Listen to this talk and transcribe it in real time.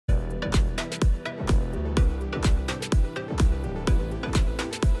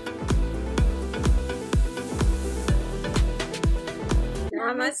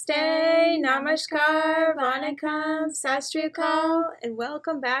Namaste, Namaskar, Vanakkam, Sastrikal, and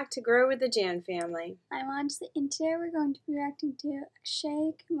welcome back to Grow with the J.A.N family. I'm Akshay, and today we're going to be reacting to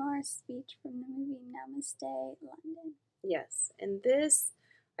Akshay Kumar's speech from the movie Namaste London. Yes, and this,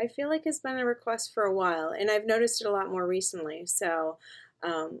 I feel like, has been a request for a while, and I've noticed it a lot more recently, so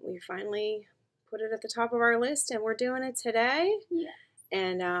we finally put it at the top of our list, and we're doing it today. Yeah.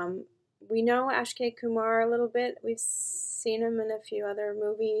 And we know Akshay Kumar a little bit. We've seen him in a few other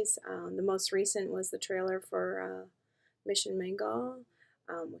movies. The most recent was the trailer for Mission Mangal,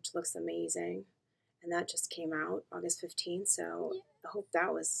 which looks amazing. And that just came out August 15th, so yeah. I hope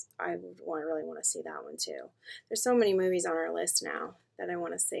that was, I would really want to see that one too. There's so many movies on our list now that I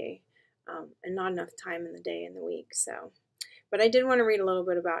want to see, and not enough time in the day and the week. So, but I did want to read a little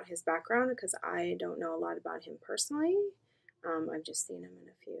bit about his background because I don't know a lot about him personally. I've just seen him in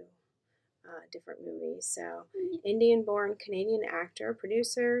a few different movies. So, Indian-born Canadian actor,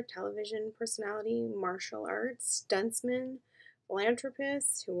 producer, television personality, martial arts, stuntsman,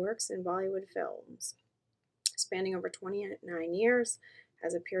 philanthropist who works in Bollywood films. Spanning over 29 years,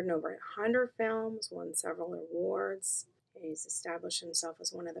 has appeared in over 100 films, won several awards. He's established himself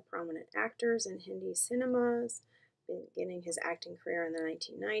as one of the prominent actors in Hindi cinemas, beginning his acting career in the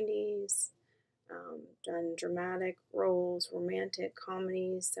 1990s. Done dramatic roles, romantic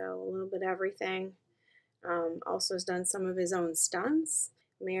comedies, so a little bit of everything. Also has done some of his own stunts.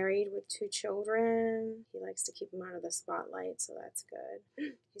 Married with 2 children. He likes to keep them out of the spotlight, so that's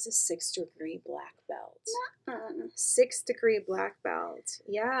good. He's a 6th-degree black belt. 6th-degree black belt.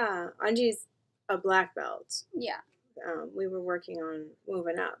 Yeah, Anji's a black belt. Yeah. We were working on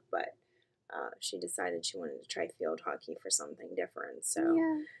moving up, but she decided she wanted to try field hockey for something different, so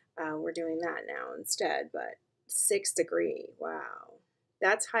we're doing that now instead. But 6th degree, wow.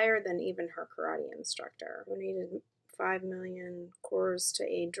 That's higher than even her karate instructor. Donated 5 million cores to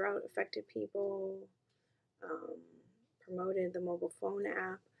aid drought-affected people. Promoted the mobile phone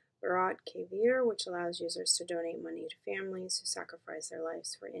app Bharat Kavir, which allows users to donate money to families who sacrifice their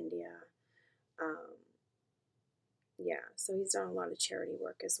lives for India. Yeah, so he's done a lot of charity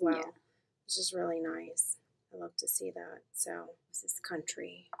work as well, which is really nice. I love to see that. So this is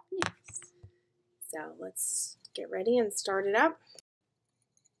country. Yes. So let's get ready and start it up.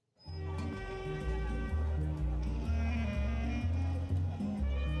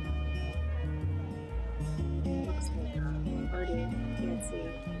 Looks like a party, fancy.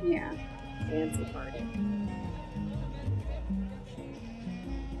 Yeah. Fancy party.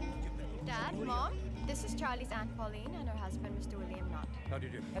 Dad, Mom, this is Charlie's Aunt Pauline and her husband, Mr. William Knott. How do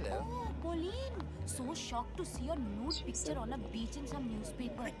you do? Hello. Oh, Pauline, so shocked to see a nude picture on a beach in some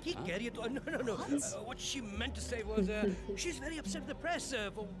newspaper. No. What she meant to say was, she's very upset with the press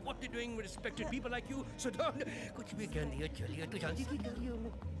for what they're doing with respected people like you. So don't. Kuch bhi kar liya, chaliye, tu janti ki kar liya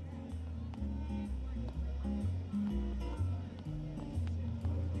unne.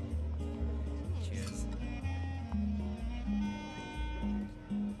 Cheers.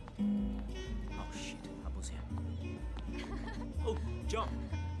 Oh shit, Abu's here. Oh, John.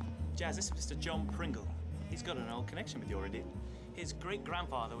 Jazz, this is Mr. John Pringle. He's got an old connection with you already. His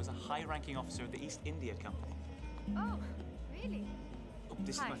great-grandfather was a high-ranking officer of the East India Company. Oh, really? Oh,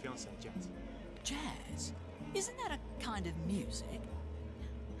 this is my fiancée, Jazz. Jazz? Isn't that a kind of music?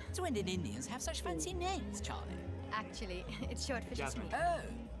 So when did Indians have such fancy names, Charlie? Actually, it's short for just me. Oh,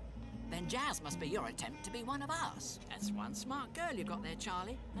 then Jazz must be your attempt to be one of us. That's one smart girl you got there,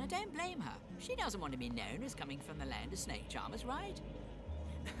 Charlie. And I don't blame her. She doesn't want to be known as coming from the land of snake charmers, right?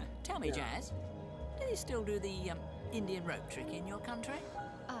 Tell me, Jazz, do they still do the Indian rope trick in your country?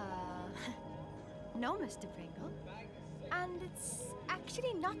 No, Mr. Pringle. And it's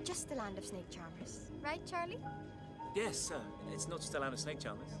actually not just the land of snake charmers, right, Charlie? Yes, sir. It's not just a land of snake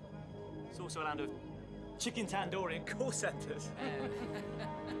charmers. It's also a land of chicken tandoori and call centers.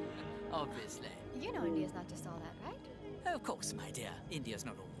 Obviously. You know India's not just all that, right? Of course, my dear. India's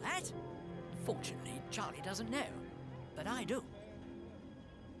not all that. Fortunately, Charlie doesn't know. But I do.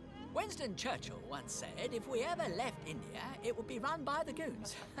 Winston Churchill once said, if we ever left India, it would be run by the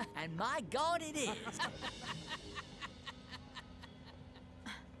goons. And my God, it is.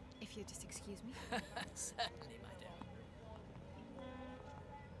 If you just excuse me. Certainly, my dear.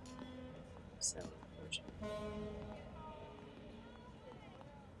 So unfortunate.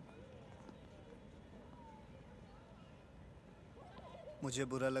 मुझे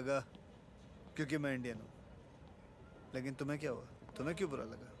बुरा लगा क्योंकि मैं Indian हूँ, लेकिन तुम्हें क्या हुआ? तुम्हें क्यों बुरा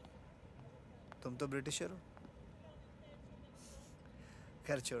लगा? तुम तो ब्रिटिशर हो।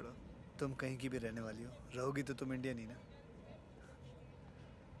 खैर छोड़ो, तुम कहीं की भी रहने वाली हो, रहोगी तो तुम इंडियन ही ना।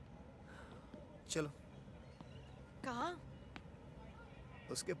 चलो। कहाँ?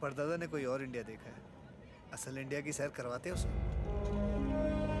 उसके परदादा ने कोई और इंडिया देखा है। असल इंडिया की सैर करवाते हैं उसे।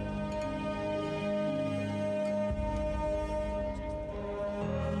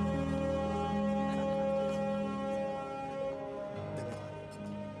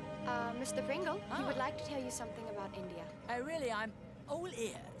 Mr. Pringle, he would like to tell you something about India. Oh, really? I'm all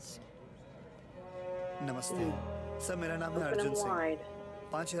ears. नमस्ते सर, मेरा नाम है Open Arjun them Singh. wide.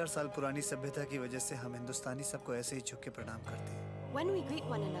 5000 साल पुरानी सभ्यता की वजह से हम हिंदुस्तानी सबको ऐसे ही झुक के प्रणाम करते हैं। When we greet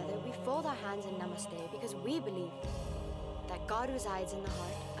one another, we fold our hands in Namaste because we believe that God resides in the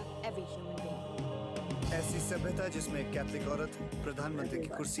heart of every human being. ऐसी सभ्यता जिसमें एक कैथलिक औरत प्रधानमंत्री की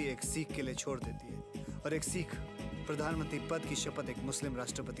कुर्सी एक सिख के लिए छोड़ देती है और एक सिख प्रधानमंत्री पद की शपथ एक मुस्लिम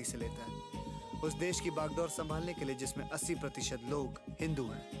राष्ट्रपति से लेता है, उस देश की बागडोर संभालने के लिए जिसमें 80% लोग हिंदू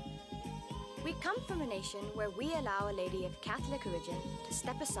हैं। We come from a nation where we allow a lady of Catholic origin to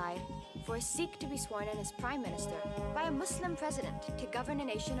step aside for a Sikh to be sworn in as Prime Minister by a Muslim President to govern a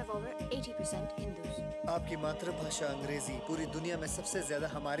nation of over 80% Hindus. आपकी मातृभाषा अंग्रेजी पूरी दुनिया में सबसे ज्यादा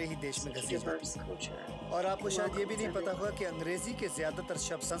हमारे ही देश में घसी जाती है। और आपको शायद ये भी नहीं पता होगा कि अंग्रेजी के ज्यादातर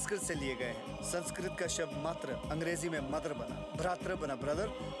शब्द संस्कृत से लिए गए हैं। संस्कृत का शब्द मात्र अंग्रेजी में मदर बना, भ्रातृ बना ब्रदर,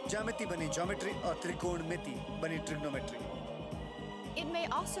 ज्यामिति बनी ज्योमेट्री और त्रिकोणमिति बनी trigonometry. It may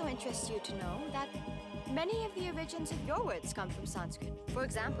also interest you to know that many of the origins of your words come from Sanskrit. For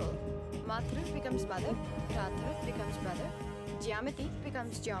example, Matru becomes mother, Bhratra becomes brother, Geometry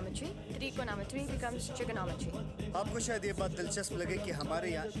becomes geometry, Trigonometry becomes trigonometry. आपको शायद ये बात दिलचस्प लगे कि हमारे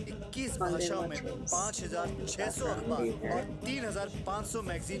यहाँ 21 भाषाओं में 5600 अखबार और 3500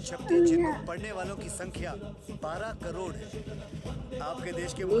 मैगजीन छपते हैं, जिनको पढ़ने वालों की संख्या 12 करोड़ है। आपके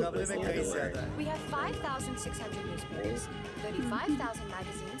देश के मुकाबले में कई ज्यादा है। We have 5,600 newspapers, 35,000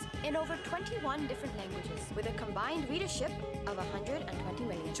 magazines in over 21 different languages, with a combined readership of 120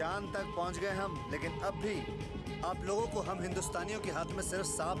 million. चांद तक पहुँच गए हम, लेकिन अब भी आप लोगों को हम हिंदुस्तानियों के हाथ में सिर्फ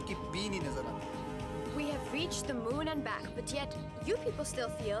सांप की बीन ही नजर आती है। We have reached the moon and back, but yet you people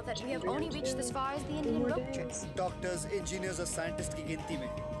still feel that we have only reached as far as the Indian rope trip. Doctors, engineers और साइंटिस्ट की गिनती में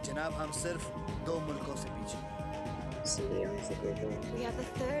जनाब हम सिर्फ 2 मुल्कों से पीछे। We have the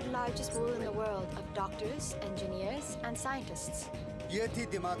third largest pool in the world of doctors, engineers, and scientists. ये थी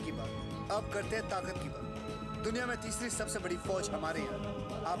दिमाग की बात। अब करते हैं ताकत की बात। दुनिया में तीसरी सबसे बड़ी फौज हमारे यहाँ,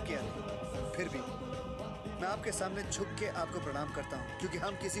 आपके यहाँ। फिर भी मैं आपके सामने झुक के आपको प्रणाम करता हूँ, क्योंकि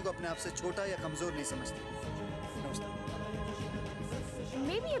हम किसी को अपने आप से छोटा या कमजोर नहीं समझते। नमस्ते।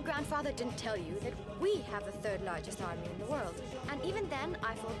 Maybe your grandfather didn't tell you that we have the third largest army in the world. And even then,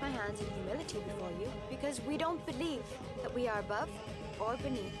 I fold my hands in humility before you because we don't believe that we are above or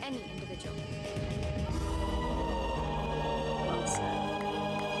beneath any individual. Well said.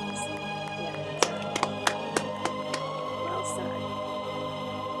 Well said.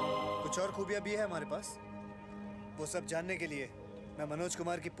 कुछ और खूबियाँ भी है हमारे पास। वो सब जानने के लिए मैं मनोज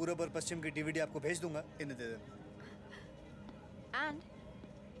कुमार की पूरब और पश्चिम की DVD आपको भेज दूंगा। इन्हें दे देना। And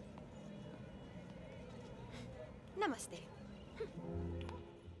Namaste.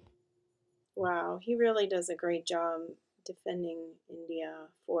 Wow, he really does a great job defending India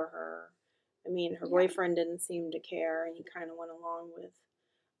for her. I mean, her boyfriend didn't seem to care, and he kind of went along with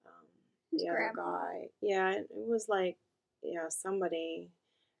the other guy. Yeah, it was like, somebody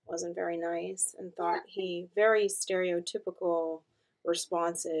wasn't very nice and thought he very stereotypical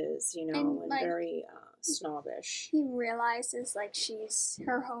responses, and like, very snobbish. He realizes like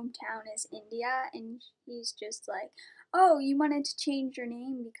her hometown is India, and he's just like, oh, you wanted to change your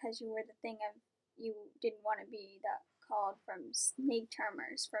name because you were the thing of you didn't want to be called from snake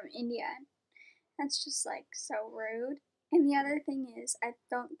charmers from India. That's just like so rude. And the other thing is, I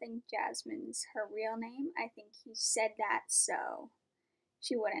don't think Jasmine's her real name. I think he said that so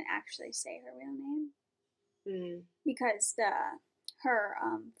she wouldn't actually say her real name. Because her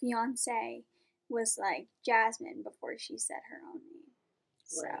fiance was like Jasmine before she said her own name.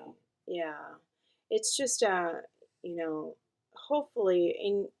 So right. Yeah, it's just hopefully,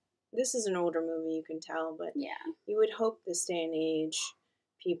 this is an older movie, you can tell, but you would hope this day and age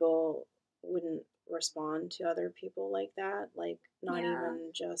people wouldn't respond to other people like that, like not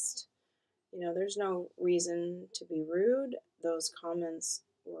even just, there's no reason to be rude. Those comments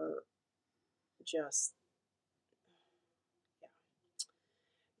were just,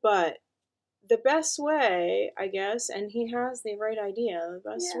 but the best way, I guess, and he has the right idea, the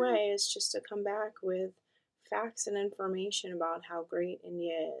best way is just to come back with facts and information about how great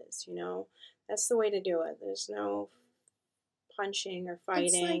India is, That's the way to do it. There's no punching or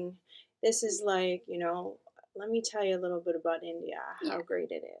fighting. This is like, let me tell you a little bit about India, how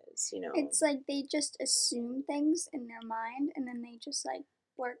great it is, It's like they just assume things in their mind, and then they just like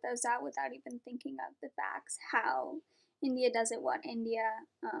blurt those out without even thinking of the facts, how India doesn't want India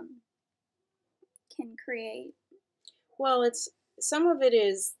can create. Well, some of it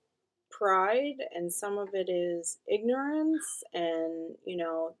is pride and some of it is ignorance, and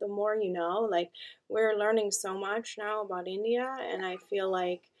the more you know, like we're learning so much now about India, and I feel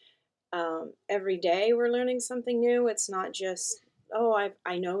like every day we're learning something new. It's not just, oh,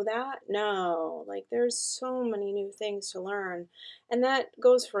 I know that. No, like there's so many new things to learn, and that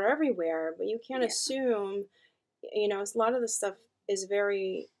goes for everywhere, but you can't assume, a lot of the stuff is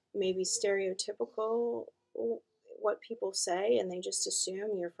very maybe stereotypical what people say, and they just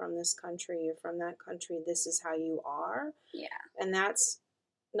assume you're from this country, you're from that country, this is how you are. Yeah. And that's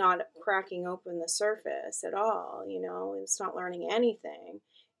not cracking open the surface at all, it's not learning anything.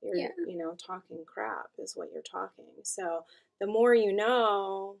 You're talking crap is what you're talking. So the more and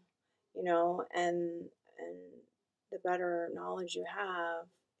the better knowledge you have,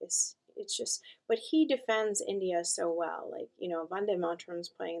 it's just, but he defends India so well. Like, Vande Mataram's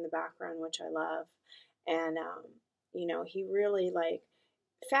playing in the background, which I love. And, he really, like,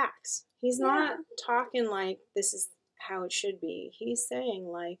 facts. He's not talking like this is how it should be. He's saying,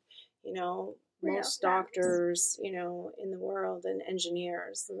 like, most doctors, in the world, and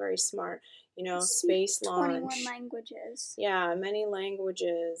engineers, they're very smart, space launch. 21 languages. Yeah, many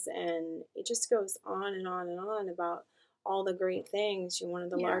languages. And it just goes on and on and on about all the great things. You're one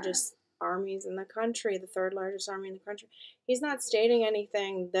of the largest armies in the country, the third largest army in the country. He's not stating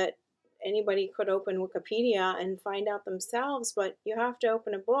anything that anybody could open Wikipedia and find out themselves, but you have to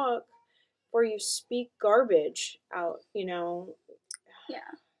open a book before you speak garbage out, Yeah.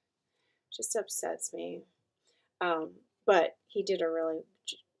 Just upsets me. But he did a really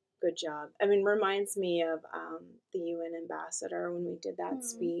good job. I mean, reminds me of the UN ambassador when we did that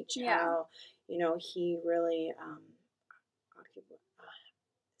speech, how, he really,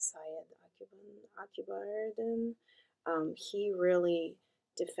 Syed Akbarudin, he really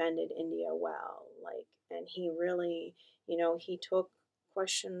defended India well, like, and he really, he took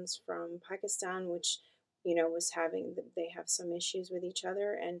questions from Pakistan, which, was they have some issues with each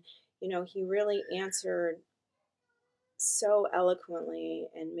other, and, he really answered so eloquently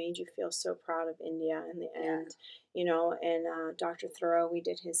and made you feel so proud of India in the end, and Dr. Thoreau, we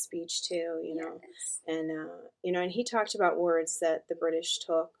did his speech too, and, and he talked about words that the British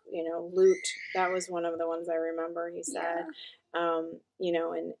took, loot, that was one of the ones I remember, he said, and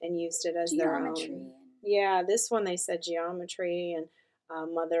used it as geometry. Their own. Yeah, this one they said geometry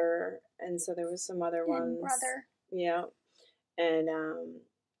and mother, and so there was some other ones. Brother. Yeah, and,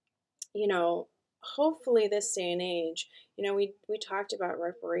 hopefully this day and age, we talked about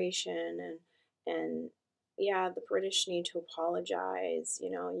reparation and yeah, the British need to apologize.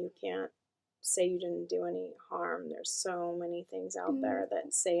 You can't say you didn't do any harm. There's so many things out there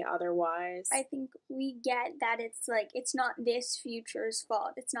that say otherwise. I think we get that it's like, it's not this future's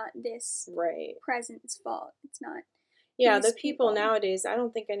fault. It's not this present's fault. It's not. Yeah, the people nowadays, I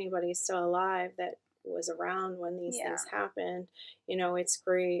don't think anybody's still alive that was around when these things happened. It's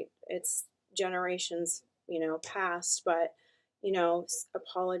great. It's generations, past, but,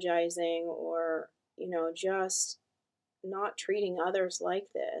 apologizing or, just not treating others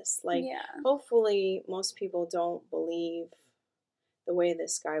like this. Like, hopefully most people don't believe the way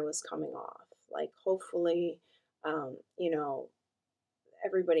this guy was coming off. Like, hopefully,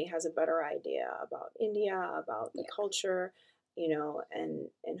 everybody has a better idea about India, about the culture,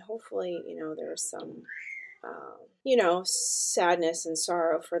 and hopefully, there's some, sadness and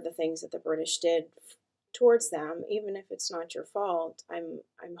sorrow for the things that the British did towards them, even if it's not your fault. I'm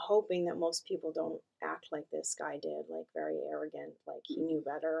hoping that most people don't act like this guy did, like very arrogant, like he knew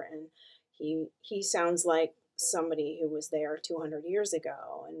better, and he sounds like somebody who was there 200 years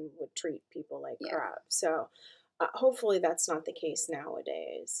ago and would treat people like crap. So hopefully that's not the case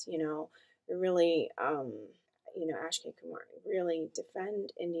nowadays. Really, Akshay Kumar, really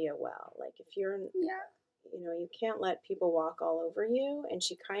defend India well. Like, if you're, you can't let people walk all over you. And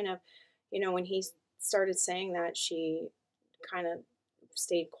she kind of, when he started saying that, she kind of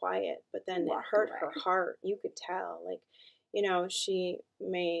stayed quiet, but then it hurt her heart. You could tell, like, she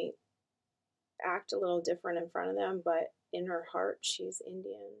may act a little different in front of them, but in her heart, she's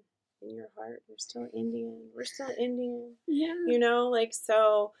Indian. In your heart, you're still Indian. We're still Indian. Yeah.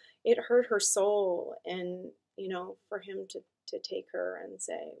 So it hurt her soul. And, for him to take her and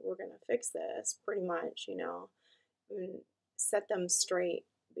say, we're going to fix this, pretty much, and set them straight,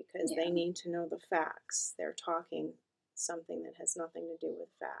 because they need to know the facts. They're talking something that has nothing to do with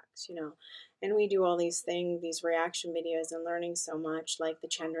facts, you know. And we do all these things, these reaction videos, and learning so much, like the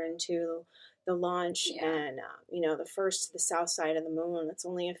Chandrayaan-2, the launch, and you know, the south side of the moon. It's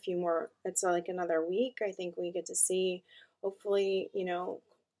only a few more. It's like another week. I think we get to see. Hopefully, you know,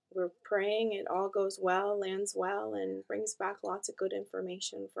 we're praying it all goes well, lands well, and brings back lots of good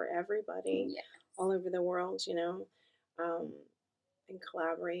information for everybody all over the world. You know. And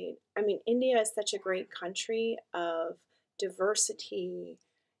collaborate. I mean, India is such a great country of diversity,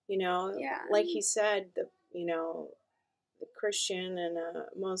 you know, like he said, the Christian and a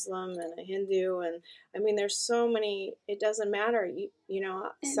Muslim and a Hindu, and I mean, there's so many. It doesn't matter. You know,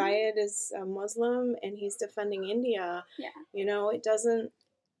 Syed is a Muslim and he's defending India. You know, it doesn't.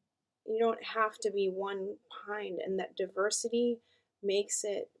 You don't have to be one kind, and that diversity makes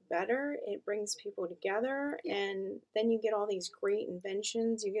it better. It brings people together, and then you get all these great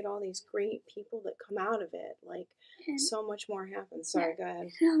inventions. You get all these great people that come out of it. Like, so much more happens. Sorry, go ahead.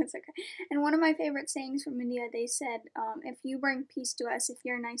 No, it's okay. And one of my favorite sayings from India, they said, if you bring peace to us, if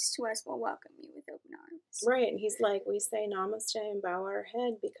you're nice to us, we'll welcome you with open arms. Right, and he's like, we say namaste and bow our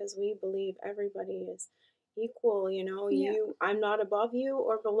head because we believe everybody is equal, you know. I'm not above you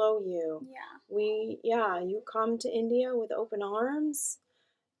or below you. You come to India with open arms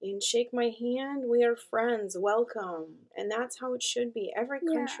and shake my hand. We are friends. Welcome. And that's how it should be. Every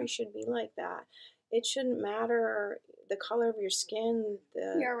country should be like that. It shouldn't matter the color of your skin,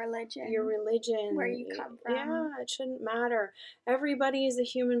 your religion, where you come from. Yeah, it shouldn't matter. Everybody is a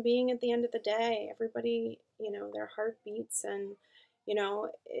human being at the end of the day. Everybody, you know, their heart beats, and you know,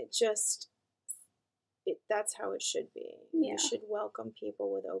 that's how it should be. You should welcome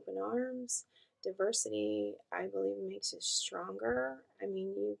people with open arms. Diversity, I believe, makes us stronger. I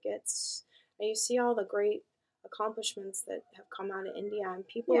mean, you see all the great accomplishments that have come out of India, and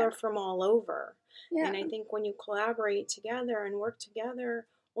people are from all over. And I think when you collaborate together and work together,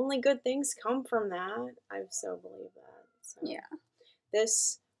 only good things come from that. I so believe that. So,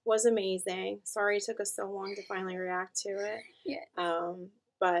 this was amazing. Sorry it took us so long to finally react to it.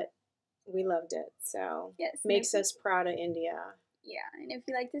 But we loved it. So makes us proud of India. And if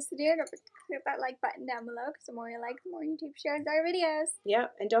you like this video, don't forget to click that like button down below, because the more you like, the more YouTube shares our videos.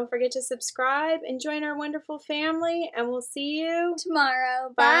 And don't forget to subscribe and join our wonderful family, and we'll see you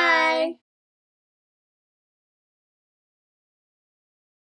tomorrow. Bye.